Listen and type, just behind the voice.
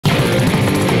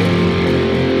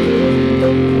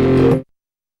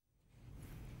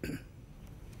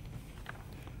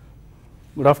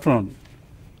Good afternoon.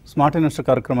 Smart investor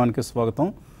కార్యక్రమానికి స్వాగతం.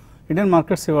 Indian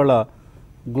markets ఇవాళ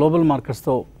గ్లోబల్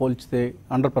మార్కెట్స్తో పోల్చితే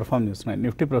అండర్ పర్ఫామ్ చేస్తున్నాయి.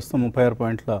 నిఫ్టీ ప్రస్తుతం 36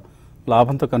 పాయింట్ల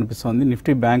లాభంతో కనిపిస్తుంది.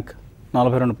 నిఫ్టీ బ్యాంక్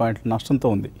 42 పాయింట్ల నష్టంతో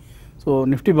ఉంది. సో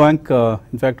నిఫ్టీ బ్యాంక్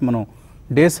ఇన్ఫ్యాక్ట్ మనం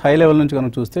డేస్ హై లెవెల్ నుంచి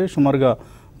కనుక చూస్తే సుమారుగా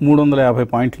 350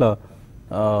 పాయింట్ల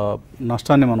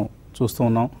నష్టాన్ని మనం చూస్తూ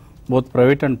ఉన్నాం. Both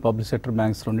private and public sector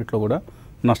banks రెండిట్లో కూడా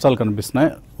నష్టాలు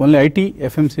కనిపిస్తున్నాయి. ఓన్లీ ఐటీ,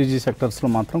 ఎఫ్ఎంసీజీ సెక్టర్స్లో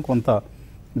మాత్రం కొంత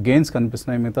గెయిన్స్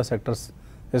కనిపిస్తున్నాయి. మిగతా సెక్టర్స్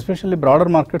ఎస్పెషల్లీ బ్రాడర్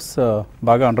మార్కెట్స్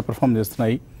బాగా అండర్ పర్ఫామ్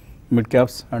చేస్తున్నాయి, mid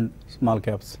caps and small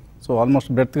caps. So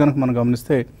almost breadth కనుక మనం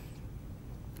గమనిస్తే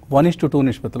 1:2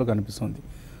 నిష్పత్తిలో కనిపిస్తుంది.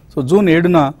 సో జూన్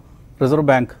 7న రిజర్వ్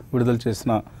బ్యాంక్ విడుదల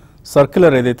చేసిన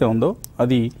సర్క్యులర్ ఏదైతే ఉందో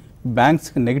అది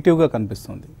బ్యాంక్స్కి నెగిటివ్గా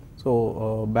కనిపిస్తుంది. సో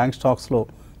బ్యాంక్ స్టాక్స్లో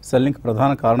సెల్లింగ్కి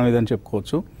ప్రధాన కారణం ఇదని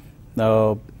చెప్పుకోవచ్చు.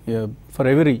 For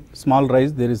every small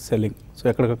raise their is selling. So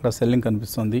ఎక్కడికక్కడ సెల్లింగ్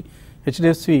కనిపిస్తుంది.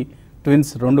 హెచ్డిఎఫ్సి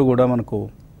ట్విన్స్ రెండు కూడా మనకు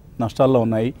నష్టాల్లో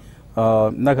ఉన్నాయి.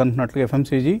 ఇందాక అనుకున్నట్లుగా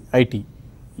ఎఫ్ఎంసీజీ, ఐటీ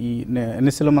ఈ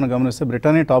ఎన్ఎస్సీలో మనం గమనిస్తే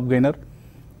బ్రిటానియా టాప్ గెయినర్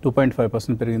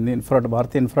 2.5% పెరిగింది.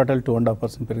 భారతీయ ఇన్ఫ్రాటెల్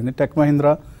 2.5% పెరిగింది. టెక్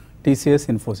మహీంద్రా, టీసీఎస్,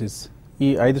 ఇన్ఫోసిస్ ఈ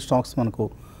 5 స్టాక్స్ మనకు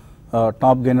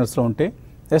టాప్ గెయినర్స్లో ఉంటే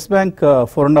ఎస్ బ్యాంక్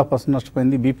 4.5%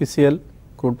 నష్టపోయింది. బీపీసీఎల్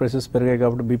క్రూడ్ ప్రైసెస్ పెరిగాయి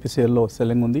కాబట్టి బీపీసీఎల్లో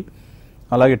సెల్లింగ్ ఉంది.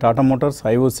 అలాగే Tata Motors,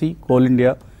 IOC, coal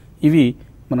India ఇవి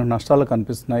మనకు నష్టాలు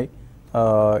కనిపిస్తున్నాయి.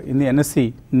 ఇది ఎన్ఎస్సి,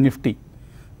 నిఫ్టీ.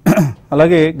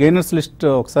 అలాగే గెయినర్స్ లిస్ట్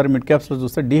ఒకసారి మిడ్ క్యాప్స్లో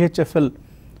చూస్తే డిహెచ్ఎఫ్ఎల్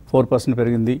 4%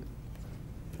 పెరిగింది.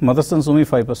 మదర్సన్ సుమి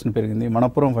 5% పెరిగింది.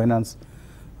 మణపురం ఫైనాన్స్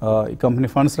ఈ కంపెనీ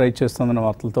ఫండ్స్ రైజ్ చేస్తుందన్న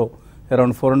వార్తలతో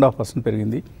అరౌండ్ 4.5%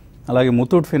 పెరిగింది. అలాగే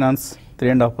Muthoot finance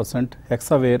 3.5%,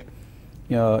 Hexaware,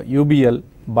 UBL,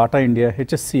 Bata India,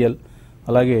 HSCL,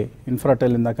 అలాగే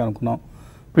ఇన్ఫ్రాటెల్ ఇందాక అనుకున్నాం,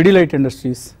 పిడిలైట్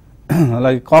ఇండస్ట్రీస్,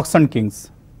 అలాగే కాక్స్ అండ్ కింగ్స్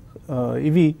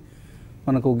ఇవి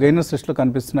మనకు గెయినర్స్ లిస్ట్లో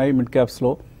కనిపిస్తున్నాయి. మిడ్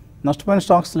క్యాప్స్లో నష్టపోయిన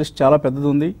స్టాక్స్ లిస్ట్ చాలా పెద్దది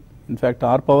ఉంది. ఇన్ఫ్యాక్ట్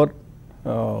ఆర్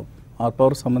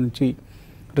పవర్ సంబంధించి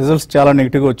రిజల్ట్స్ చాలా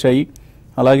నెగిటివ్గా వచ్చాయి.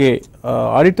 అలాగే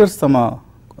ఆడిటర్స్ తమ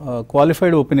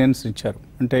క్వాలిఫైడ్ ఒపీనియన్స్ ఇచ్చారు.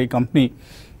 అంటే ఈ కంపెనీ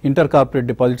ఇంటర్ కార్పొరేట్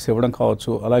డిపాజిట్స్ ఇవ్వడం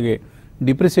కావచ్చు, అలాగే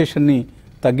డిప్రిసియేషన్ని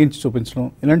తగ్గించి చూపించడం,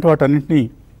 ఇలాంటి వాటన్నింటినీ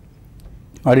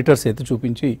ఆడిటర్స్ ఎత్తి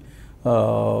చూపించి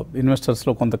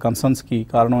ఇన్వెస్టర్స్లో కొంత కన్సర్న్స్కి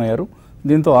కారణమయ్యారు.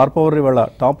 దీంతో ఆర్ పవర్ ఇవాళ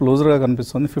టాప్ లూజర్గా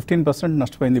కనిపిస్తుంది. 15%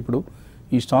 నష్టపోయింది ఇప్పుడు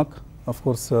ఈ stock. Of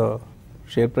course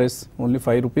share price only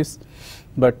 5 rupees,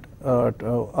 but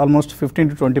almost 15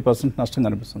 to 20% నష్టం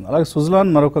కనిపిస్తుంది. అలాగే సుజలాన్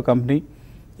మరొక కంపెనీ.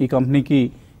 ఈ కంపెనీకి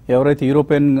ఎవరైతే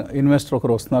యూరోపియన్ ఇన్వెస్టర్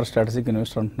ఒకరు వస్తున్నారో, స్ట్రాటజిక్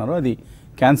ఇన్వెస్టర్ అంటున్నారో, అది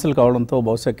క్యాన్సిల్ కావడంతో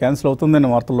బహుశా క్యాన్సిల్ అవుతుందనే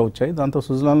వార్తల్లో వచ్చాయి. దాంతో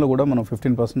సుజలాన్లో కూడా మనం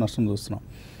 15% నష్టం చూస్తున్నాం.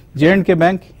 జేఎండ్కే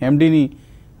బ్యాంక్ ఎండీని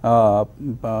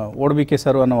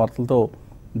ఓడబీకేశారు అన్న వార్తలతో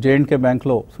జేఎండ్కే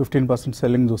బ్యాంక్లో 15%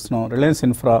 సెల్లింగ్ చూస్తున్నాం. Reliance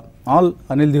infra, all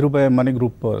Anil Dhirubhai money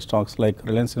group stocks like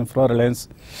Reliance infra, Reliance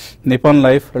Nippon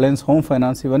life, Reliance home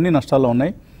finance ఇవన్నీ నష్టాల్లో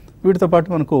ఉన్నాయి. వీటితో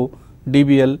పాటు మనకు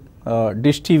DBL,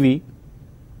 dish TV,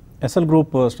 SL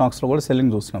group స్టాక్స్లో కూడా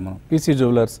సెల్లింగ్ చూస్తున్నాం మనం. PC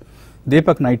jewellers,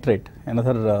 Deepak nitrate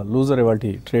another loser ఇవాళ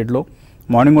ట్రేడ్లో.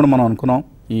 మార్నింగ్ కూడా మనం అనుకున్నాం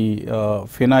ఈ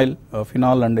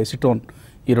ఫినాల్ అండ్ ఎసిటోన్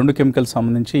ఈ 2 కెమికల్స్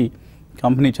సంబంధించి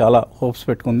కంపెనీ చాలా హోప్స్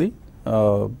పెట్టుకుంది.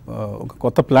 ఒక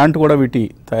కొత్త ప్లాంట్ కూడా వీటి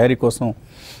తయారీ కోసం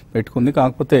పెట్టుకుంది.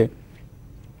 కాకపోతే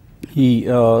ఈ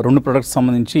 2 ప్రొడక్ట్స్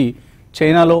సంబంధించి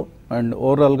చైనాలో అండ్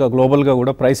ఓవరాల్గా గ్లోబల్గా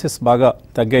కూడా ప్రైసెస్ బాగా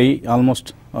తగ్గాయి.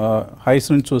 ఆల్మోస్ట్ హైస్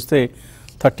నుంచి చూస్తే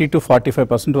 30 to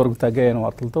 45% వరకు తగ్గాయి అనే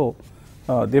వార్తలతో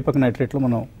దీపక్ నైట్రేట్లో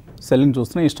మనం సెల్లింగ్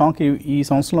చూస్తున్నాం. ఈ స్టాక్ ఈ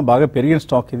సంవత్సరంలో బాగా పెరిగిన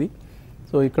స్టాక్ ఇది.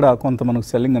 సో ఇక్కడ కొంత మనకు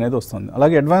సెల్లింగ్ అనేది వస్తుంది.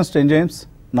 అలాగే అడ్వాన్స్డ్ ఎంజైమ్స్,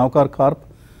 నౌకార్ కార్ప్,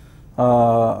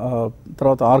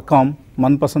 తర్వాత RCom,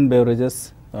 Manpasand beverages,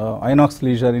 INOX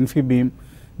leisure, Infibeam,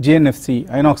 GNFC,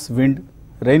 INOX wind,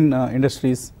 rain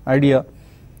industries, idea,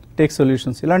 tech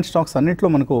solutions ఇలాంటి స్టాక్స్ అన్నింటిలో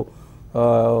మనకు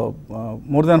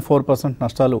మోర్ దాన్ 4%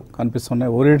 నష్టాలు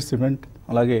కనిపిస్తున్నాయి. ఓరియంట్ సిమెంట్,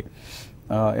 అలాగే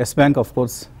yes bank of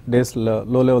course days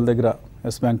లో లెవెల్ దగ్గర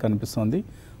ఎస్ బ్యాంక్ కనిపిస్తుంది.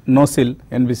 NOCIL,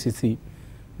 NBCC,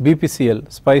 BPCL,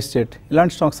 spice jet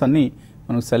ఇలాంటి స్టాక్స్ అన్నీ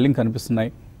మనకు సెల్లింగ్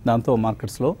కనిపిస్తున్నాయి. దాంతో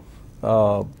మార్కెట్స్లో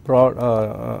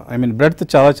బ్రెడ్త్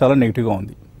చాలా నెగిటివ్గా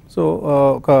ఉంది. సో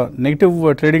ఒక negative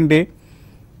trading day.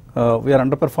 We are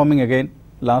under performing again.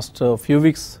 Last few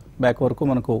weeks back వరకు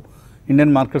మనకు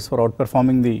Indian markets for out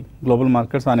performing the global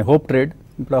markets అనే హోప్ ట్రేడ్.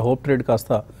 ఇప్పుడు ఆ హోప్ ట్రేడ్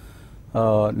కాస్త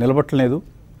నిలబట్టలేదు.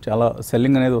 చాలా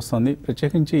సెల్లింగ్ అనేది వస్తుంది.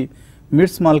 ప్రత్యేకించి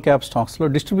మిడ్ స్మాల్ క్యాప్ స్టాక్స్లో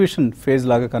డిస్ట్రిబ్యూషన్ ఫేజ్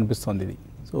లాగా కనిపిస్తుంది ఇది.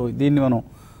 సో దీన్ని మనం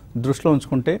దృష్టిలో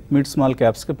ఉంచుకుంటే మిడ్ స్మాల్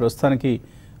క్యాప్స్కి ప్రస్తుతానికి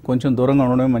కొంచెం దూరంగా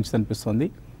ఉండడమే మంచిది అనిపిస్తుంది.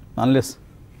 Unless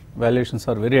valuations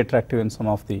are very attractive in some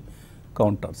of the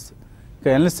counters. ఇక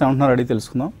ఎనలిస్ట్ ఏమంటున్నారు అడిగి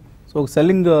తెలుసుకుందాం. సో ఒక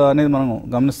సెల్లింగ్ అనేది మనం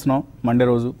గమనిస్తున్నాం. మండే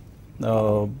రోజు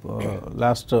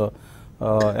లాస్ట్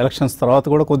ఎలక్షన్స్ తర్వాత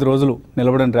కూడా కొద్ది రోజులు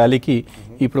నిలబడిన ర్యాలీకి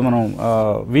ఇప్పుడు మనం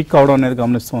వీక్ కావడం అనేది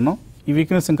గమనిస్తూ ఉన్నాం. ఈ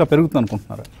వీక్నెస్ ఇంకా పెరుగుతుంది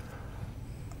అనుకుంటున్నారు?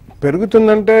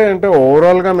 పెరుగుతుందంటే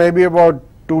ఓవరాల్గా మేబీ అబౌట్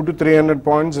 200 to 300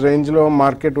 పాయింట్స్ రేంజ్లో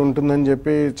మార్కెట్ ఉంటుందని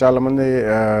చెప్పి చాలామంది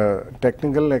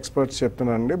టెక్నికల్ ఎక్స్పర్ట్స్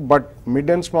చెప్తున్నారండి. బట్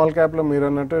మిడ్ అండ్ స్మాల్ క్యాప్లో మీరు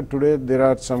అన్నట్టు today there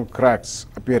are some cracks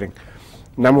appearing.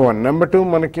 Number 1. Number 2,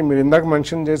 మనకి మీరు ఇందాక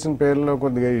మెన్షన్ చేసిన పేర్లో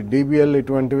కొద్దిగా DBL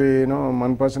ఇటువంటివి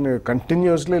 1%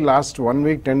 కంటిన్యూస్లీ లాస్ట్ 1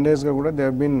 week 10 daysగా కూడా దే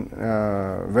హీన్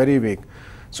వెరీ వీక్.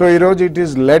 సో ఈరోజు it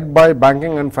is led by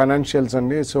banking and financials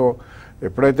అండి. సో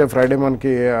ఎప్పుడైతే ఫ్రైడే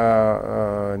మనకి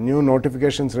న్యూ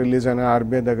నోటిఫికేషన్స్ రిలీజ్ అయినా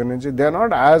ఆర్బీఐ దగ్గర నుంచి, they are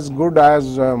not as good as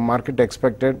market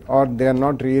expected are they are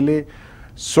not really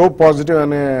so positive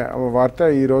అనే వార్త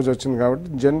ఈరోజు వచ్చింది. కాబట్టి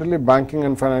generally banking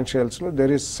and ఫైనాన్షియల్స్లో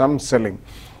there is some selling.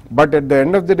 But at the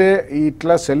end of the day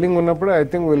ఇట్లా selling ఉన్నప్పుడు I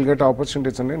think will get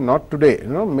opportunities అండి. Not today,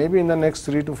 maybe in the next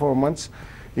 3 to 4 months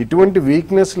ఇటువంటి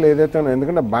వీక్నెస్లు ఏదైతే ఉన్నాయో,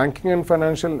 ఎందుకంటే banking and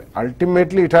financial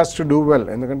ultimately it has to do well.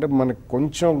 ఎందుకంటే మనకి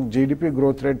కొంచెం GDP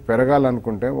growth rate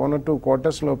పెరగాలనుకుంటే 1 or 2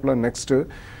 quarters లోపల next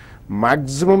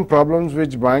maximum problems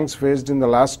which banks faced in the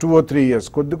last 2 or 3 years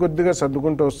కొద్దిగా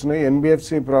సర్దుకుంటూ వస్తున్నాయి.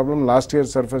 NBFC problem last year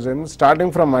surface అయింది,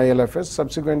 స్టార్టింగ్ ఫ్రమ్ ఐఎల్ఎఫ్ఎస్,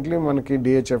 సబ్సిక్వెంట్లీ మనకి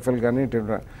DHFL కానీ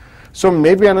so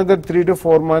maybe another 3 to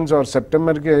 4 months are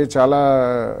సెప్టెంబర్కి చాలా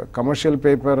commercial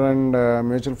paper and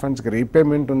mutual ఫండ్స్కి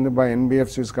repayment ఉంది by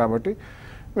NBFCs. కాబట్టి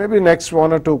maybe next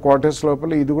 1 or 2 quarters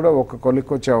లోపల ఇది కూడా ఒక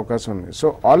కొలిక్కి వచ్చే అవకాశం ఉంది. So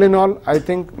all in all I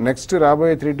think next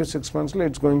రాబోయే 3 to 6 monthsలో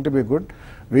it's going to be good.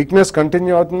 Weakness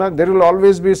continue అవుతుందా? There will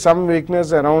always be some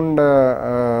weakness around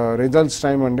results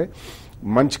time అండి.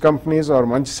 మంచి కంపెనీస్ ఆర్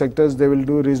మంచి sectors they will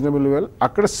do reasonable well,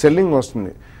 అక్కడ selling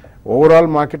వస్తుంది. Overall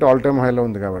market all time హైలో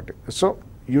ఉంది కాబట్టి. So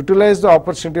utilise the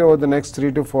opportunity over the next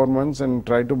 3 to 4 months and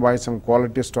try to buy some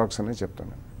quality stocks అని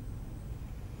చెప్తాను.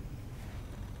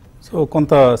 సో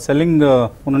కొంత సెల్లింగ్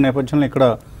ఉన్న నేపథ్యంలో ఇక్కడ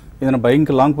ఏదైనా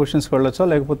బయింగ్ లాంగ్ పొజిషన్స్కి వెళ్ళొచ్చా,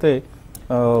 లేకపోతే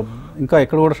ఇంకా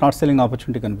ఇక్కడ కూడా షార్ట్ సెల్లింగ్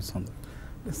ఆపర్చునిటీ కనిపిస్తుంది?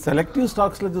 సెలెక్టివ్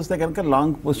స్టాక్స్లో చూస్తే కనుక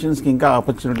లాంగ్ పొజిషన్స్కి ఇంకా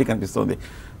ఆపర్చునిటీ కనిపిస్తుంది.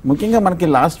 ముఖ్యంగా మనకి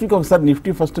లాస్ట్ వీక్ ఒకసారి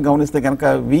నిఫ్టీ ఫస్ట్ గమనిస్తే కనుక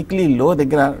వీక్లీ లో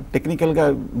దగ్గర టెక్నికల్గా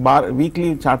వీక్లీ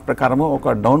చార్ట్ ప్రకారం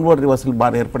ఒక డౌన్వర్డ్ రివర్సల్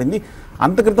బార్ ఏర్పడింది.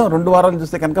 అంత క్రితం 2 వారాలు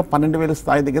చూస్తే కనుక 12,000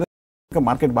 స్థాయి దగ్గర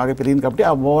మార్కెట్ బాగా పెరిగింది కాబట్టి ఆ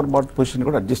ఓవర్ బాట్ పొజిషన్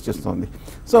కూడా అడ్జస్ట్ చేస్తుంది.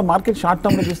 సో మార్కెట్ షార్ట్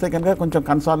టర్మ్లో చూస్తే కనుక కొంచెం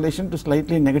కన్సాలిడేషన్ టు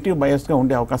స్లైట్లీ నెగిటివ్ బయస్గా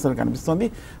ఉండే అవకాశాలు కనిపిస్తుంది.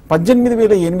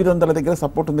 18,800 దగ్గర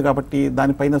సపోర్ట్ ఉంది కాబట్టి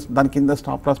దాని కింద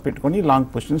స్టాప్ లాస్ పెట్టుకొని లాంగ్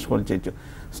పొజిషన్స్ హోల్డ్ చేయొచ్చు.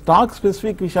 స్టాక్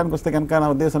స్పెసిఫిక్ విషయానికి వస్తే కనుక నా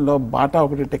ఉద్దేశంలో బాటా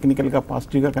ఒకటి టెక్నికల్గా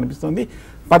పాజిటివ్గా కనిపిస్తుంది.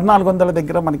 1400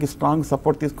 దగ్గర మనకి స్ట్రాంగ్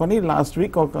సపోర్ట్ తీసుకొని లాస్ట్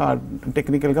వీక్ ఒక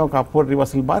టెక్నికల్గా ఒక upward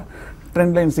reversal bar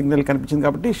trend line signal కనిపించింది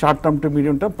కాబట్టి short term two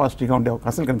medium term పాజిటివ్గా ఉండే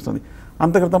అవకాశాలు కనిపిస్తుంది.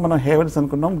 అంతక్రితం మనం హేవెల్స్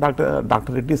అనుకున్నాం,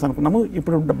 డాక్టర్ రెడ్డిస్ అనుకున్నాము,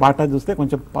 ఇప్పుడు బాటా చూస్తే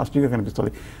కొంచెం పాజిటివ్గా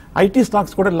కనిపిస్తుంది. ఐటీ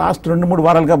స్టాక్స్ కూడా లాస్ట్ 2-3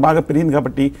 వారాలుగా బాగా పెరిగింది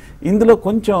కాబట్టి ఇందులో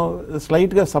కొంచెం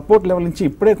స్లైట్గా సపోర్ట్ లెవెల్ నుంచి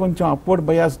ఇప్పుడే కొంచెం అప్వర్డ్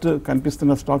బయాస్డ్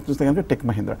కనిపిస్తున్న స్టాక్ చూస్తే కనుక tech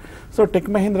Mahindra. So tech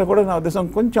Mahindra కూడా నా ఉద్దేశం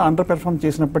కొంచెం అండర్ పెర్ఫార్మ్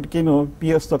చేసినప్పటికీ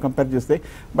పిఎస్తో కంపేర్ చేస్తే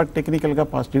బట్ టెక్నికల్గా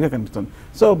పాజిటివ్గా కనిపిస్తుంది.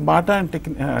 So Bata and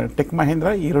tech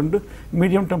Mahindra ఈ 2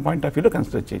 మీడియం టర్మ్ పాయింట్ ఆఫ్ వ్యూలో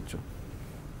కన్సిడర్ చేయొచ్చు.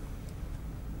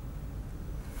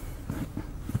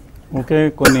 ఓకే,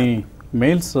 కొన్ని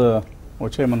మెయిల్స్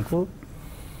వచ్చాయి మనకు.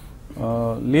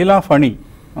 లీలా ఫణి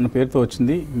అన్న పేరుతో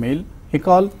వచ్చింది mail.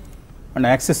 Hikal and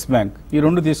axis bank ఈ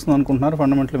 2 తీసుకుందాం అనుకుంటున్నారు.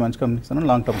 ఫండమెంటలీ మంచి కంపెనీస్ అని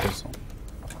లాంగ్ టర్మ్ కోసం.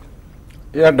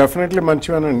 Definitely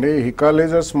మంచివేనండి. Hikal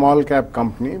is a small cap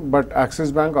company, but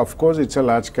axis bank of course it's a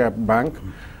large cap bank.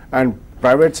 And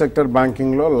private sector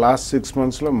బ్యాంకింగ్లో లాస్ట్ 6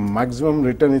 monthsలో మ్యాక్సిమం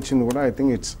రిటర్న్ ఇచ్చింది కూడా I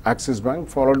think it's axis bank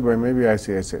followed by maybe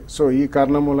ICICI. So ఈ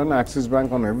కారణం వలన axis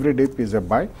bank on every dip is a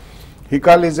by.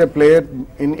 Hikal is a player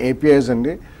in APIs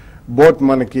అండి. Both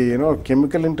మనకి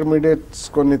chemical intermediates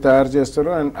కొన్ని తయారు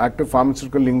చేస్తారు అండ్ యాక్టివ్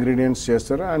ఫార్మస్యూటికల్ ఇంగ్రీడియంట్స్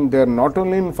చేస్తారు. And they are not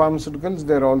only in pharmaceuticals,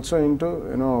 they are also in to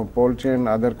poultry and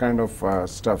other kind of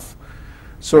stuff.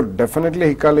 So definitely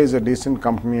Hikal is a decent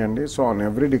company అండి. So on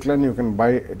every decline you can buy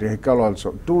Hikal also.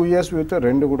 2 years with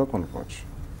 2 కూడా కొనుక్కోవచ్చు.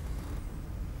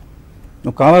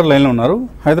 Caller లైన్లో ఉన్నారు,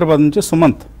 హైదరాబాద్ నుంచి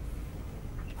Sumanth.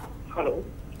 Hello,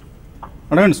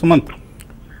 అడగండి Sumanth.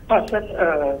 Sir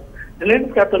Reliance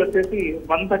capital వచ్చేసి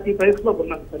 135 లో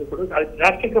ఉన్నాను సార్. ఇప్పుడు అది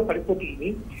డ్రాస్టిక్ గా పడిపోతుంది.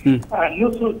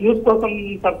 న్యూస్ కోసం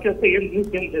సబ్ చేస్తే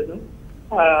న్యూస్ ఏం లేదు.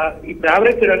 ఇప్పుడు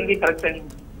యావరేజ్ చేయడానికి కరెక్ట్ టైం.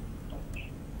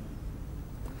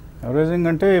 యావరేజింగ్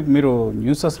అంటే మీరు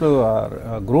న్యూస్ అసలు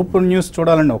గ్రూప్ న్యూస్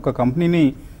చూడాలండి. ఒక కంపెనీని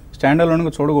స్టాండ్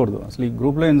అలోన్గా చూడకూడదు. అసలు ఈ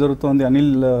గ్రూప్లో ఏం జరుగుతుంది,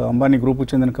 అనిల్ అంబానీ గ్రూప్కి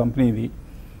చెందిన కంపెనీ ఇది.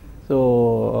 సో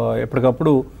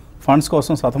ఎప్పటికప్పుడు ఫండ్స్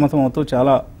కోసం సతమతం అవుతూ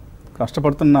చాలా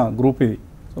కష్టపడుతున్న గ్రూప్ ఇది.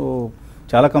 సో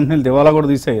చాలా కంపెనీలు దివాలా కూడా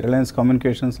తీసాయి. రిలయన్స్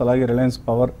కమ్యూనికేషన్స్, అలాగే రిలయన్స్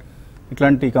పవర్,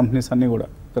 ఇట్లాంటి కంపెనీస్ అన్నీ కూడా.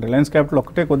 రిలయన్స్ క్యాపిటల్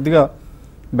ఒక్కటే కొద్దిగా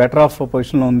బెటర్ ఆఫ్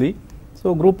పొజిషన్లో ఉంది. సో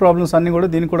గ్రూప్ ప్రాబ్లమ్స్ అన్నీ కూడా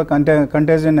దీనికి కూడా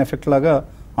కంటేజియన్ ఎఫెక్ట్ లాగా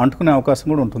అంటుకునే అవకాశం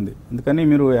కూడా ఉంటుంది. అందుకని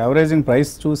మీరు యావరేజింగ్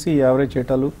ప్రైస్ చూసి యావరేజ్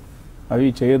చేయటాలు అవి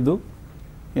చేయొద్దు.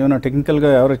 ఏమైనా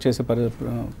టెక్నికల్గా యావరేజ్ చేసే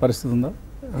పరిస్థితి ఉందా?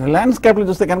 రిలయన్స్ క్యాపిటల్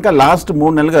చూస్తే కనుక లాస్ట్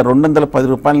 3 నెలలుగా 210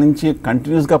 రూపాయల నుంచి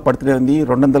కంటిన్యూస్గా పడుతూనే ఉంది.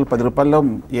 210 రూపాయల్లో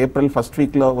ఏప్రిల్ ఫస్ట్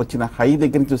వీక్లో వచ్చిన హై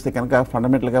దగ్గర నుంచి చూస్తే కనుక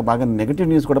ఫండమెంటల్గా బాగా నెగిటివ్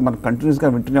న్యూస్ కూడా మనం కంటిన్యూస్గా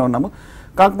వింటూనే ఉన్నాము.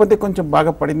 కాకపోతే కొంచెం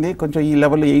బాగా పడింది, కొంచెం ఈ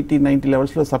లెవెల్ 80-90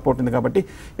 లెవెల్స్లో సపోర్ట్ ఉంది. కాబట్టి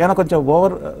ఏమైనా కొంచెం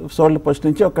ఓవర్ సోల్డ్ పొజిషన్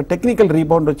నుంచి ఒక టెక్నికల్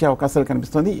రీబౌండ్ వచ్చే అవకాశాలు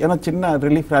కనిపిస్తుంది. ఏమైనా చిన్న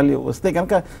రిలీఫ్ ర్యాలీ వస్తే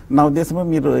కనుక నా ఉద్దేశంలో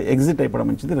మీరు ఎగ్జిట్ అయిపోవడం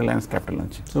మంచిది రిలయన్స్ క్యాపిటల్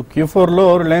నుంచి. సో Q4లో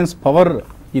రిలయన్స్ పవర్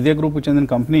ఇదే గ్రూప్కి చెందిన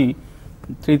కంపెనీ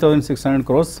 3,600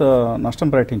 crores నష్టం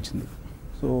ప్రకటించింది.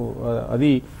 సో అది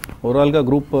ఓవరాల్గా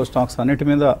గ్రూప్ స్టాక్స్ అన్నిటి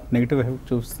మీద నెగిటివ్ ఎఫెక్ట్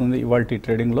చూపిస్తుంది ఇవాళ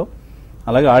ట్రేడింగ్లో.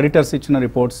 అలాగే ఆడిటర్స్ ఇచ్చిన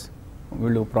రిపోర్ట్స్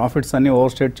వీళ్ళు ప్రాఫిట్స్ అన్నీ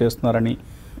ఓవర్ స్టేట్ చేస్తున్నారని,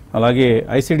 అలాగే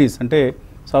ఐసిడీస్ అంటే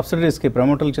సబ్సిడీస్కి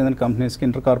ప్రమోటర్లకు చెందిన కంపెనీస్కి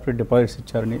ఇంటర్ కార్పొరేట్ డిపాజిట్స్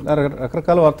ఇచ్చారని ఇలా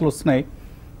రకరకాల వార్తలు వస్తున్నాయి.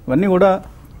 ఇవన్నీ కూడా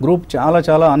గ్రూప్ చాలా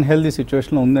చాలా అన్హెల్దీ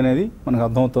సిచ్యువేషన్లో ఉందనేది మనకు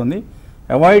అర్థమవుతుంది.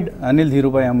 Avoid Anil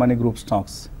Dhirubhai Ambani group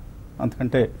stocks,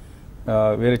 అంతకంటే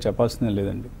వేరే చెప్పాల్సిందే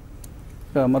లేదండి.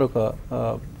 మరొక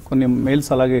కొన్ని మెయిల్స్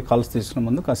అలాగే కాల్స్ తీసుకున్న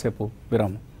ముందు కాసేపు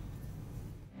విరామం.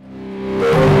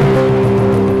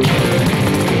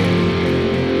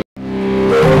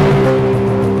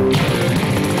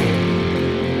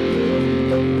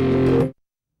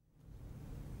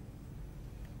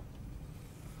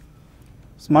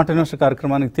 స్మార్ట్ ఇన్వెస్టర్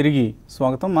కార్యక్రమానికి తిరిగి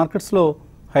స్వాగతం. మార్కెట్స్లో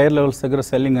హైయర్ లెవెల్స్ దగ్గర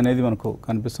సెల్లింగ్ అనేది మనకు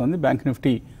కనిపిస్తుంది. బ్యాంక్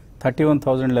నిఫ్టీ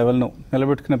 31,000 లెవెల్ను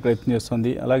నిలబెట్టుకునే ప్రయత్నం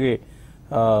చేస్తుంది. అలాగే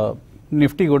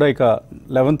నిఫ్టీ కూడా ఇక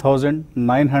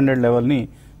 11,900 లెవెల్ని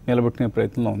నిలబెట్టుకునే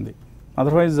ప్రయత్నంలో ఉంది.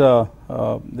 Otherwise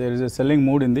there is a selling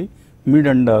mood in the mid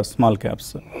and small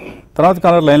caps. తర్వాత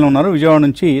కాలర్ లైన్లో ఉన్నారు విజయవాడ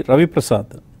నుంచి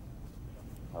రవిప్రసాద్.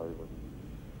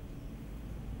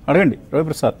 అడగండి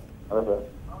రవిప్రసాద్.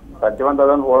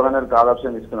 31,400 కాల్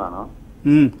ఆప్షన్ తీసుకున్నాను.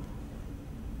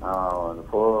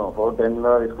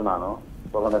 410లో తీసుకున్నాను.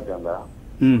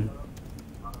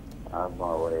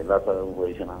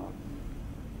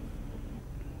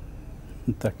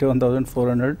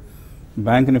 31,400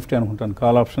 బ్యాంక్ నిఫ్టీ అనుకుంటాను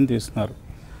కాల్ ఆప్షన్ తీసుకున్నారు.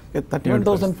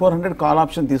 31,400 కాల్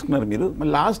ఆప్షన్ తీసుకున్నారు మీరు.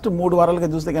 లాస్ట్ 3 వారాలుగా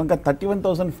చూస్తే కనుక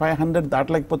 31,500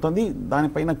 దాటలేకపోతుంది,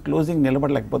 దానిపైన క్లోజింగ్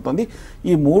నిలబడలేకపోతుంది.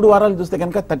 ఈ 3 వారాలు చూస్తే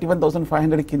కనుక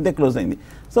 31,500 కిందే క్లోజ్ అయింది.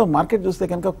 సో మార్కెట్ చూస్తే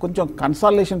కనుక కొంచెం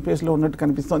కన్సాలిడేషన్ ఫేస్లో ఉన్నట్టు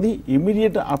కనిపిస్తుంది.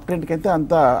 ఇమీడియట్ అప్ ట్రెండ్కి అయితే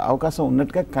అంత అవకాశం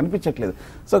ఉన్నట్టుగా కనిపించట్లేదు.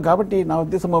 సో కాబట్టి నా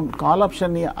ఉద్దేశం కాల్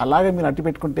ఆప్షన్ని అలాగే మీరు అట్టి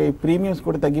పెట్టుకుంటే ప్రీమియమ్స్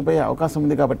కూడా తగ్గిపోయే అవకాశం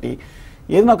ఉంది. కాబట్టి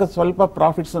ఏదైనా ఒక స్వల్ప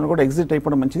ప్రాఫిట్స్ కూడా ఎగ్జిట్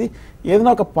అయిపోవడం మంచిది.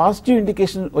 ఏదైనా ఒక పాజిటివ్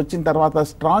ఇండికేషన్ వచ్చిన తర్వాత,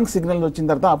 స్ట్రాంగ్ సిగ్నల్ వచ్చిన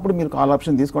తర్వాత అప్పుడు మీరు కాల్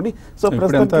ఆప్షన్ తీసుకోండి. సో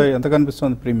ఎంత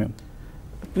కనిపిస్తుంది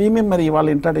ప్రీమియం మరి ఇవాళ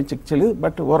ఇంట్రాడే చెక్ చేయలేదు,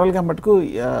 బట్ ఓవరాల్గా మటుకు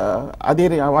అదే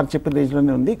వారు చెప్పిన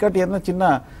రేంజ్లోనే ఉంది. కాబట్టి ఏదైనా చిన్న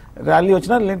ర్యాలీ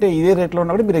వచ్చినా లేదంటే ఇదే రేట్లో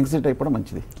ఉన్నా కూడా మీరు ఎగ్జిట్ అయిపోవడం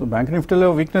మంచిది. సో బ్యాంక్ నిఫ్టీలో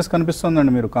వీక్నెస్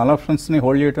కనిపిస్తుందండి. మీరు కాల్ ఆప్షన్స్ని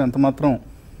హోల్డ్ చేయడం ఎంత మాత్రం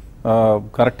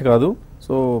కరెక్ట్ కాదు.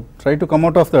 So try to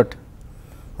come out of that.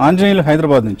 Anjaneyulu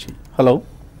Hyderabad నుంచి. హలో.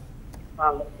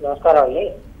 నమస్కారం అండి.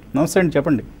 నమస్తే అండి,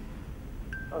 చెప్పండి.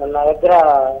 నా దగ్గర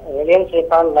రిలయన్స్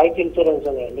రికాన్ లైఫ్ ఇన్సూరెన్స్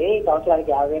ఉన్నాయండి.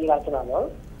 సంవత్సరానికి 50,000 కడుతున్నాను.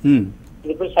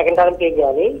 ఇప్పుడు సెకండ్ టర్మ్ పే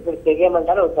చేయాలి. ఇప్పుడు పే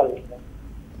చేయమంటారు అవుతాను.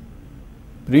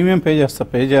 ప్రీమియం పే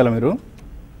చేయాలా మీరు?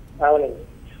 అవునండి.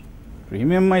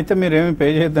 ప్రీమియం అయితే మీరు ఏమి పే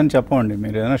చేయొద్దని చెప్పండి.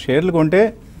 మీరు ఏదైనా షేర్లు కొంటే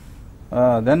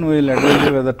then we'll advise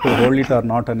whether to hold it or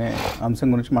not అనే అంశం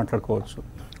గురించి మాట్లాడుకోవచ్చు.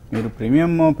 మీరు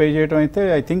ప్రీమియం పే చేయడం అయితే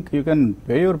I think you can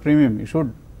pay your premium. You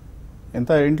should.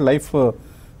 ఏంటి లైఫ్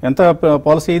ఎంత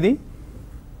పాలసీ ఇది?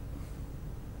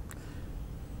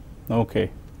 Okay.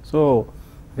 So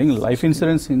I think life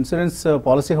insurance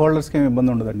policy హోల్డర్స్కి ఏమి ఇబ్బంది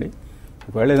ఉండదండి.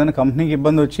 ఒకవేళ ఏదైనా కంపెనీకి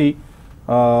ఇబ్బంది వచ్చి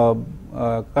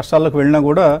కష్టాల్లోకి వెళ్ళినా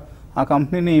కూడా ఆ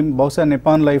కంపెనీని బహుశా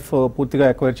నిపాన్ లైఫ్ పూర్తిగా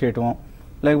ఎక్వైర్ చేయటం,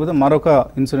 లేకపోతే మరొక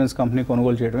ఇన్సూరెన్స్ కంపెనీ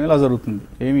కొనుగోలు చేయడం ఇలా జరుగుతుంది.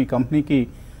 ఏమి కంపెనీకి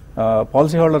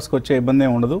పాలసీ హోల్డర్స్కి వచ్చే ఇబ్బంది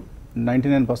ఏమి ఉండదు.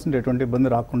 99% ఎటువంటి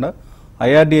ఇబ్బంది రాకుండా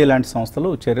IRDA లాంటి సంస్థలు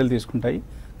చర్యలు తీసుకుంటాయి.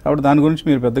 కాబట్టి దాని గురించి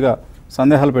మీరు పెద్దగా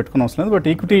సందేహాలు పెట్టుకునే అవసరం లేదు. బట్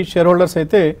ఈక్విటీ షేర్ హోల్డర్స్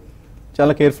అయితే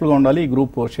చాలా కేర్ఫుల్గా ఉండాలి ఈ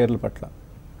గ్రూప్ షేర్ల పట్ల.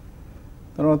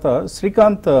 తర్వాత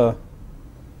శ్రీకాంత్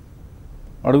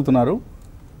అడుగుతున్నారు,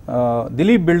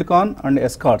 దిలీప్ బిల్డ్కాన్ అండ్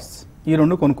ఎస్కార్ట్స్ ఈ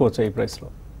రెండు కొనుక్కోవచ్చా ఈ ప్రైస్లో?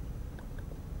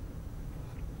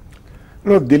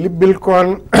 దిలీప్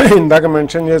బిల్డ్కాన్ ఇందాక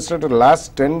మెన్షన్ చేసినట్టు last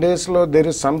 10 daysలో there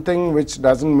is something which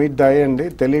doesn't meet the I అండి,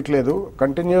 తెలియట్లేదు.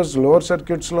 కంటిన్యూస్ లోవర్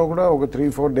సర్క్యూట్స్లో కూడా ఒక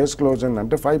 3-4 days క్లోజ్ అయింది,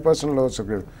 అంటే 5% లోవర్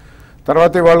సర్క్యూట్.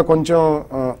 తర్వాత ఇవాళ కొంచెం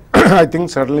ఐ థింక్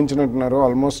సడలించినట్టున్నారు,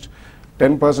 ఆల్మోస్ట్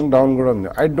 10% డౌన్ కూడా ఉంది.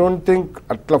 ఐ డోంట్ థింక్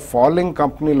అట్లా ఫాలోయింగ్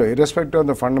కంపెనీలో irrespective of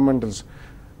the fundamentals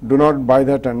do not by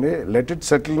that అండి. Let it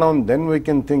settle down, then we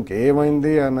can think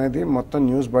ఏమైంది అనేది మొత్తం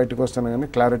న్యూస్ బయటకు వస్తాను కానీ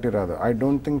క్లారిటీ రాదు. I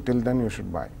don't think till then you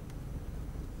should buy.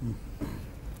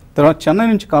 తర్వాత చెన్నై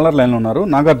నుంచి కాలర్ లైన్లో ఉన్నారు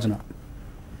నాగార్జున.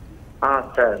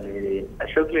 సార్ ఇది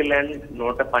అశోక్ లేలాండ్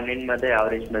 112 మీద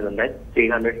యావరేజ్ మీద ఉన్నాయి,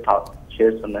 300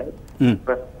 షేర్స్ ఉన్నాయి.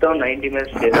 ప్రస్తుతం 90 మీద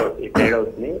ట్రేడ్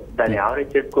అవుతుంది. దాన్ని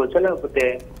యావరేజ్ చేసుకోవచ్చా లేకపోతే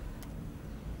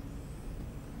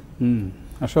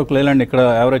అశోక్ లేలాండ్ ఇక్కడ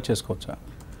యావరేజ్ చేసుకోవచ్చా?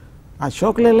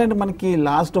 అశోక్ లేలాండ్ మనకి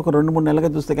లాస్ట్ ఒక 2-3 నెలలుగా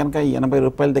చూస్తే కనుక 80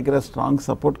 రూపాయల దగ్గర స్ట్రాంగ్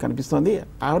సపోర్ట్ కనిపిస్తుంది.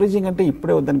 యావరేజింగ్ అంటే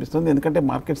ఇప్పుడే వద్దనిపిస్తుంది, ఎందుకంటే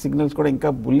మార్కెట్ సిగ్నల్స్ కూడా ఇంకా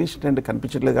బుల్లిష్ ట్రెండ్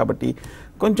కనిపించట్లేదు కాబట్టి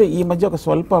కొంచెం ఈ మధ్య ఒక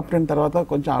స్వల్ప అప్ ట్రెండ్ తర్వాత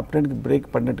కొంచెం అప్ ట్రెండ్కి బ్రేక్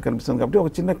పడినట్టు కనిపిస్తుంది. కాబట్టి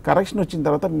ఒక చిన్న కరెక్షన్ వచ్చిన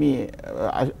తర్వాత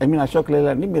అశోక్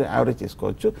లేలాండ్ని మీరు యావరేజ్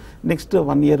చేసుకోవచ్చు నెక్స్ట్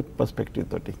 1 year పర్స్పెక్టివ్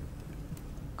తోటి.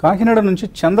 కాకినాడ నుంచి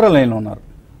చంద్ర లైన్లో ఉన్నారు.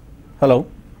 హలో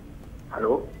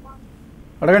హలో,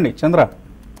 అడగండి చంద్ర.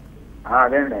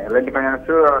 అదే అండి, ఎల్ఎన్టీ ఫైనాన్స్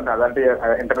అలాంటి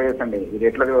ఎంటర్ప్రైజెస్ అండి. ఈ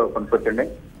రేట్లో కొనుక్కొచ్చండి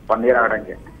 1 year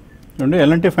ఆగడానికి.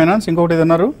 ఎల్ఎన్టీ ఫైనాన్స్, ఇంకొకటి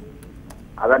ఏదన్నారు?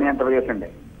 అదాని ఎంటర్ప్రైజెస్ అండి.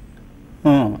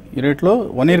 ఈ రేట్లో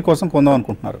 1 year కోసం కొందాం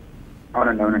అనుకుంటున్నారు?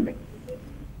 అవునండి, అవునండి.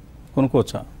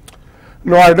 కొనుక్కోవచ్చా?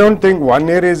 No, I don't think 1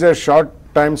 year is a short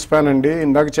time span అండి.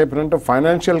 ఇందాక చెప్పినట్టు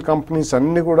ఫైనాన్షియల్ కంపెనీస్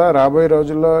అన్నీ కూడా రాబోయే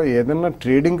రోజుల్లో ఏదైనా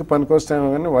ట్రేడింగ్కి పనికొస్తాయేమో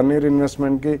కానీ 1 year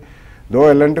ఇన్వెస్ట్మెంట్కి దో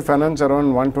ఎల్ఎన్టీ ఫైనాన్స్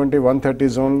అరౌండ్ 120-130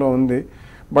 జోన్లో ఉంది.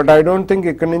 బట్ ఐ డోంట్ థింక్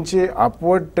ఇక్కడ నుంచి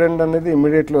అప్వర్డ్ ట్రెండ్ అనేది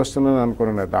ఇమీడియట్లీ వస్తుందని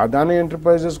అనుకున్నాను. అదాని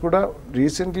ఎంటర్ప్రైజెస్ కూడా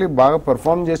రీసెంట్లీ బాగా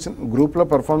పర్ఫామ్ చేసిన గ్రూప్లో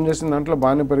పర్ఫామ్ చేసిన దాంట్లో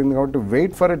బాగానే పెరిగింది కాబట్టి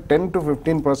wait for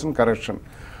 10-15% correction.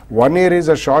 1 year is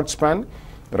a short span.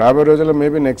 రాబోయే రోజుల్లో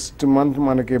మేబీ నెక్స్ట్ మంత్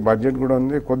మనకి బడ్జెట్ కూడా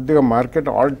ఉంది. కొద్దిగా మార్కెట్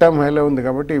ఆల్ టైమ్ హైలో ఉంది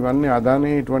కాబట్టి ఇవన్నీ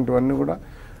అదాని ఇటువంటివన్నీ కూడా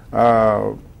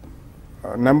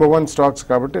నెంబర్ 1 స్టాక్స్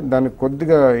కాబట్టి దానికి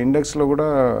కొద్దిగా ఇండెక్స్లో కూడా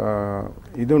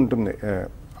ఇది ఉంటుంది.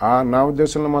 నా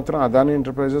ఉద్దేశంలో మాత్రం Adani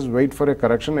enterprises wait for a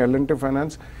correction. L&T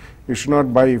finance you should not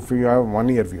by if you have 1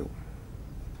 year view.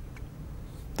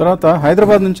 తర్వాత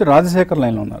హైదరాబాద్ నుంచి రాజశేఖర్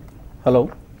లైన్లో ఉన్నారు. Hello.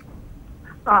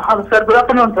 Hello sir, good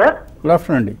afternoon sir. Good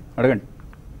afternoon అండి, అడగండి.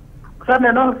 సార్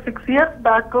నేను 6 years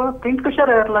back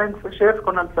Kingfisher airlines shares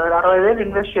కొన్నాను సార్. 60,000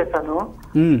 ఇన్వెస్ట్ చేశాను.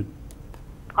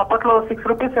 అప్పట్లో 6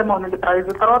 రూపీస్ ఏమో ఉంది ప్రైస్,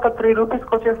 తర్వాత 3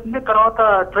 రూపీస్కి వచ్చేసింది. తర్వాత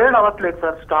ట్రేడ్ అవ్వట్లేదు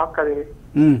సార్ స్టాక్. అది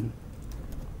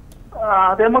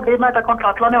అదేమో డిమాట్ అకౌంట్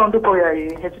అట్లానే ఉండిపోయాయి,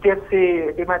 హెచ్డిఎఫ్సి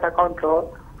డిమాట్ అకౌంట్ లో.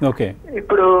 ఓకే,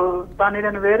 ఇప్పుడు దాన్ని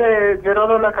నేను వేరే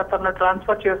జెరోలోకి అతను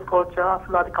ట్రాన్స్ఫర్ చేసుకోవచ్చా?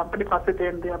 అసలు అది కంపెనీ పరిస్థితి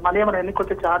ఏంటి? మనీ ఏమైనా ఎన్నికి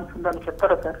వచ్చే ఛాన్స్ ఉందని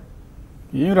చెప్తారా సార్?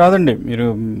 ఏం రాదండి. మీరు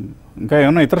ఇంకా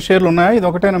ఏమైనా ఇతర షేర్లు ఉన్నాయా? ఇది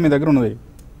ఒకటేనా మీ దగ్గర ఉన్నది?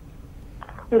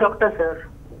 ఇది ఒకటే సార్.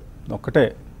 ఒక్కటే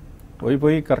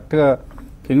పోయి కరెక్ట్గా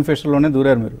కింగ్ ఫిషర్లోనే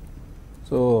దూరారు మీరు.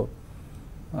 సో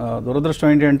దురదృష్టం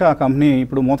ఏంటి అంటే ఆ కంపెనీ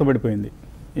ఇప్పుడు మూతపడిపోయింది.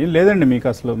 ఏం లేదండి, మీకు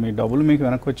అసలు మీ డబ్బులు మీకు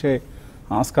వెనక్కి వచ్చే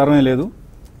ఆస్కారమే లేదు.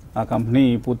 ఆ కంపెనీ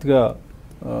పూర్తిగా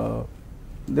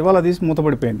దివాలా తీసి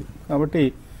మూతపడిపోయింది. కాబట్టి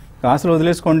ఆశలు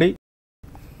వదిలేసుకోండి.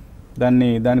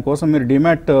 దానికోసం మీరు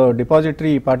డిమాట్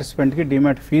డిపాజిటరీ పార్టిసిపెంట్కి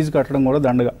డిమాట్ ఫీజు కట్టడం కూడా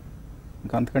దండగా.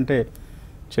 ఇంకా అంతకంటే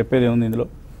చెప్పేది ఏముంది ఇందులో.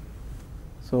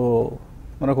 సో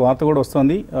మరొక వార్త కూడా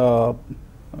వస్తుంది.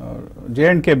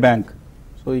 J&K బ్యాంక్,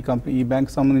 సో ఈ బ్యాంక్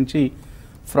సంబంధించి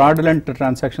ఫ్రాడ్యులెంట్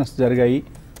ట్రాన్సాక్షన్స్ జరిగాయి.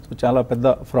 సో చాలా పెద్ద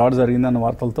ఫ్రాడ్ జరిగిందన్న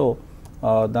వార్తలతో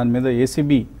దాని మీద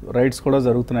ఏసీబీ రైడ్స్ కూడా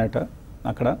జరుగుతున్నాయట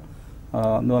అక్కడ.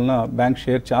 అందువలన బ్యాంక్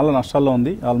షేర్ చాలా నష్టాల్లో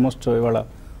ఉంది. ఆల్మోస్ట్ ఇవాళ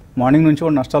మార్నింగ్ నుంచి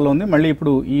కూడా నష్టాల్లో ఉంది. మళ్ళీ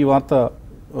ఇప్పుడు ఈ వార్త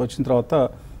వచ్చిన తర్వాత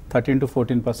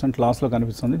 13-14% లాస్లో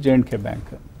కనిపిస్తుంది J&K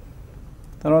బ్యాంక్.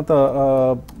 తర్వాత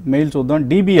మెయిల్ చూద్దాం.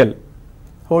 DBL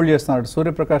హోల్డ్ చేస్తున్నాడు.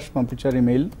 సూర్యప్రకాష్ పంపించారు ఈ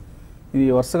మెయిల్. ఇది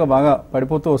వరుసగా బాగా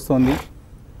పడిపోతూ వస్తుంది.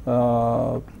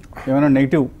 ఏమైనా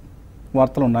నెగిటివ్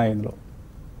వార్తలు ఉన్నాయి ఇందులో?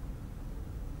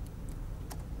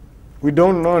 వీ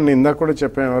డోంట్ నో అండి. ఇందాక కూడా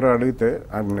చెప్పాను, ఎవరు అడిగితే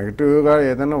నెగిటివ్గా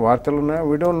ఏదైనా వార్తలు ఉన్నాయా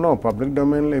వీ డోంట్ నో. పబ్లిక్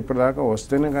డొమైన్లో ఇప్పటిదాకా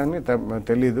వస్తేనే కానీ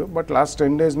తెలీదు. బట్ లాస్ట్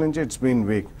 10 days నుంచి it's been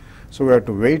week. So we have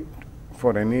to wait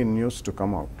for any news to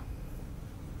come out.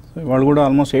 వాళ్ళు కూడా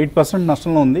ఆల్మోస్ట్ 8%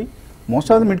 నష్టంలో ఉంది.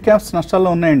 Most of the mid caps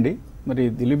నష్టాల్లో ఉన్నాయండి. మరి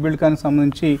దిలీప్ బిల్డ్కాన్కి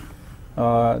సంబంధించి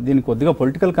దీనికి కొద్దిగా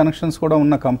పొలిటికల్ కనెక్షన్స్ కూడా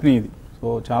ఉన్న కంపెనీ ఇది. సో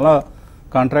చాలా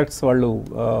కాంట్రాక్ట్స్ వాళ్ళు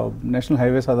నేషనల్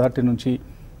హైవేస్ అథారిటీ నుంచి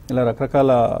ఇలా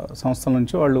రకరకాల సంస్థల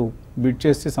నుంచి వాళ్ళు బిడ్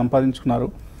చేసి సంపాదించుకున్నారు.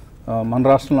 మన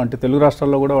రాష్ట్రంలో అంటే తెలుగు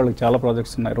రాష్ట్రాల్లో కూడా వాళ్ళకి చాలా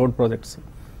ప్రాజెక్ట్స్ ఉన్నాయి, రోడ్ ప్రాజెక్ట్స్.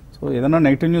 సో ఏదైనా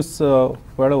నెగిటివ్ న్యూస్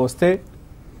కూడా వస్తే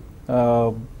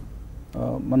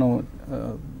మనం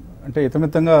అంటే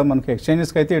ఇతమితంగా మనకి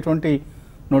ఎక్స్చేంజెస్కి అయితే ఎటువంటి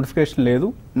నోటిఫికేషన్ లేదు,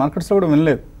 మార్కెట్స్లో కూడా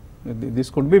వినలేదు.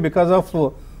 This could be because of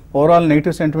overall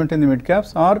negative sentiment in the mid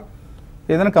caps are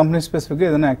ఏదైనా కంపెనీ స్పెసిఫిక్గా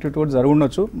ఏదైనా యాక్టివిటీ కూడా జరిగి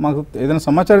ఉండొచ్చు. మాకు ఏదైనా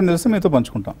సమాచారం తెలిస్తే మీతో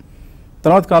పంచుకుంటాం.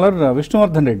 తర్వాత కాలర్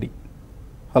విష్ణువర్ధన్ రెడ్డి.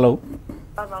 హలో.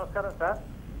 నమస్కారం సార్.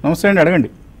 నమస్తే అండి, అడగండి.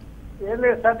 ఏం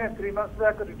లేదు సార్, నేను 3 months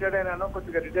బ్యాక్ రిటైర్డ్ అయినాను.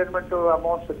 కొద్దిగా రిటైర్మెంట్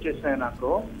అమౌంట్స్ వచ్చేసినాయి నాకు.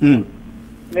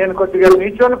 నేను కొద్దిగా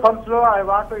మ్యూచువల్ ఫండ్స్ లో I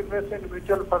want invest in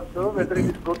mutual funds. Whether it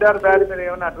is good or bad మీరు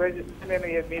ఏమైనా అడ్వైజ్ ఇస్తే నేను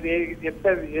మీరు చెప్తే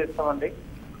అది చేస్తామండి.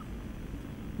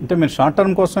 అంటే మీరు షార్ట్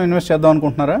టర్మ్ కోసం ఇన్వెస్ట్ చేద్దాం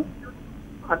అనుకుంటున్నారా?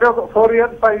 అంటే ఒక 4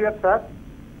 years 5 years sir.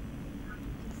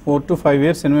 4 to 5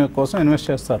 years కోసం ఇన్వెస్ట్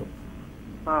చేస్తారు.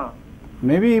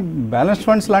 మేబీ బ్యాలెన్స్డ్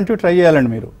ఫండ్స్ లాంటివి ట్రై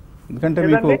చేయాలండి మీరు. ఎందుకంటే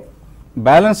మీకు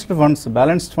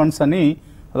బ్యాలెన్స్డ్ ఫండ్స్ అని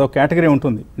అదొక కేటగిరీ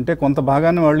ఉంటుంది. అంటే కొంత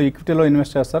భాగాన్ని వాళ్ళు ఈక్విటీలో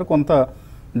ఇన్వెస్ట్ చేస్తారు, కొంత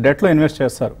డెట్లో ఇన్వెస్ట్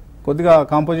చేస్తారు. కొద్దిగా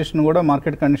కాంపోజిషన్ కూడా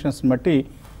మార్కెట్ కండిషన్స్ని బట్టి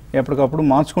ఎప్పటికప్పుడు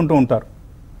మార్చుకుంటూ ఉంటారు.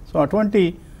 సో అటువంటి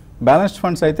బ్యాలెన్స్డ్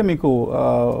ఫండ్స్ అయితే మీకు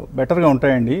బెటర్గా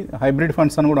ఉంటాయండి. హైబ్రిడ్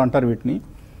ఫండ్స్ అని కూడా అంటారు వీటిని.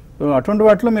 సో అటువంటి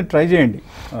వాటిలో మీరు ట్రై చేయండి.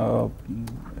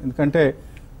 ఎందుకంటే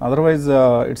అదర్వైజ్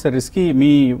ఇట్స్ ఎ రిస్కీ.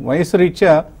 మీ వయసు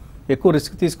రీత్యా ఎక్కువ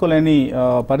రిస్క్ తీసుకోలేని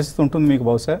పరిస్థితి ఉంటుంది మీకు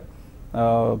బహుశా.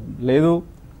 లేదు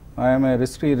I'm a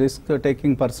risk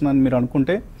taking person అని మీరు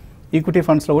అనుకుంటే ఈక్విటీ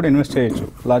ఫండ్స్లో కూడా ఇన్వెస్ట్ చేయొచ్చు,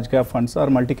 large cap funds are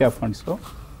multi cap ఫండ్స్లో.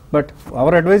 But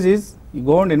our advise is you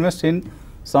go and invest in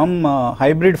some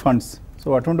hybrid funds. So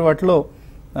అటువంటి వాటిలో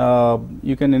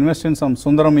you can invest in some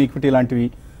Sundaram equity లాంటివి,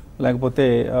 లేకపోతే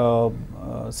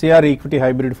సిఆర్ ఈక్విటీ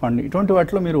హైబ్రిడ్ ఫండ్, ఇటువంటి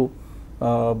వాటిలో మీరు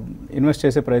invest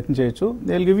చేసే ప్రయత్నం చేయొచ్చు.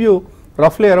 They will give you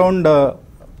రఫ్లీ around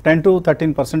 10 to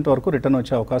 13% వరకు రిటర్న్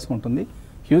వచ్చే అవకాశం ఉంటుంది.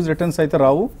 హ్యూజ్ రిటర్న్స్ అయితే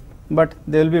రావు, but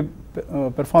they will be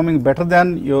performing better than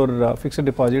your fixed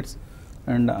deposits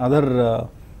and other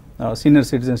senior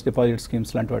citizens deposit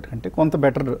schemes లాంటి వాటికంటే కొంత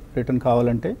బెటర్ రిటర్న్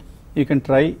కావాలంటే you can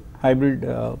try hybrid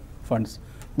funds.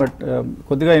 But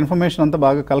కొద్దిగా ఇన్ఫర్మేషన్ అంతా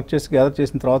బాగా కలెక్ట్ చేసి గ్యాదర్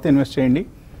చేసిన తర్వాత ఇన్వెస్ట్ చేయండి.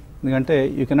 ఎందుకంటే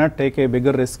you cannot take a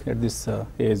bigger risk at this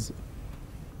age.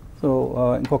 So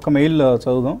ఇంకొక మెయిల్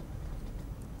చదువుదాం.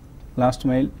 లాస్ట్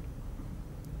మెయిల్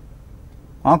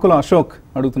ఆకుల అశోక్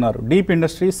అడుగుతున్నారు. Deep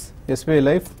industries, SBI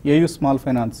life, AU small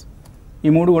finance ఈ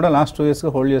 3 కూడా లాస్ట్ 2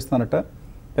 yearsగా హోల్డ్ చేస్తున్నారట.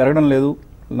 పెరగడం లేదు,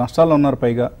 నష్టాల్లో ఉన్నారు,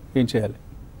 పైగా ఏం చేయాలి?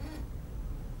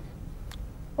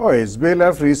 ఎస్బీఐ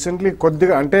లైఫ్ రీసెంట్లీ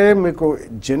కొద్దిగా అంటే మీకు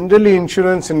general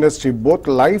insurance industry, both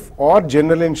life or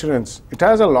general insurance, it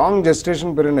has a long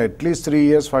gestation period, at least 3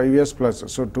 years 5 years plus.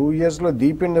 So 2 yearsలో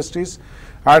deep industries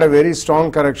had a very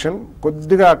strong correction.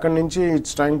 కొద్దిగా అక్కడి నుంచి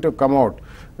it's time to come out.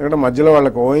 ఎందుకంటే మధ్యలో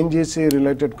వాళ్ళకి ONGC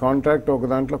related contract ఒక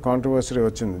దాంట్లో controversy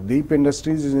వచ్చింది. Deep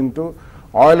industries is into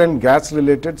oil and gas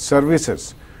related services.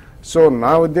 So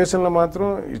నా ఉద్దేశంలో మాత్రం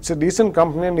ఇట్స్ ఎ డీసెంట్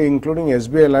కంపెనీ అండి, ఇంక్లూడింగ్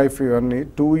ఎస్బీఐ లైఫ్. ఇవన్నీ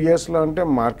 2 yearsలో అంటే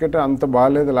మార్కెట్ అంత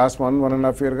బాగాలేదు. లాస్ట్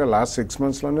 1.5 yearగా లాస్ట్ 6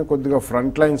 monthsలోనే కొద్దిగా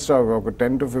ఫ్రంట్ లైన్ స్టాక్ ఒక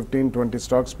 10 to 15 20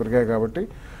 స్టాక్స్ పెరిగాయి. కాబట్టి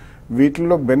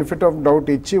వీటిల్లో బెనిఫిట్ ఆఫ్ డౌట్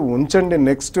ఇచ్చి ఉంచండి.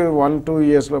 నెక్స్ట్ 1-2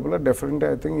 years లోపల definitely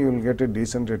I think you will get a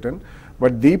decent return.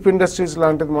 But deep industries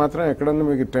లాంటిది మాత్రం ఎక్కడన్నా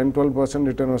మీకు 10-12%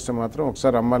 రిటర్న్ వస్తే మాత్రం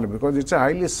ఒకసారి అమ్మాలి. Because it's a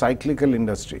highly cyclical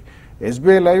industry.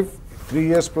 SBI life 3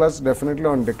 years plus definitely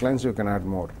on declines you can add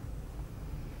more.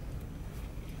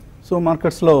 So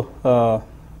మార్కెట్స్లో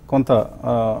కొంత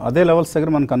అదే లెవెల్స్ దగ్గర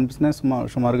మనకు కనిపిస్తున్నాయి.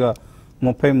 సుమారుగా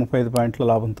 30-35 పాయింట్ల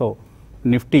లాభంతో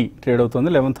నిఫ్టీ ట్రేడ్ అవుతుంది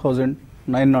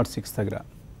 11,906 దగ్గర.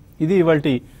 ఇది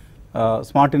ఇవాల్టి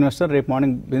స్మార్ట్ ఇన్వెస్టర్. రేపు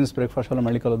మార్నింగ్ బిజినెస్ బ్రేక్ఫాస్ట్లో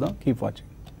మళ్ళీ కలుద్దాం. Keep watching.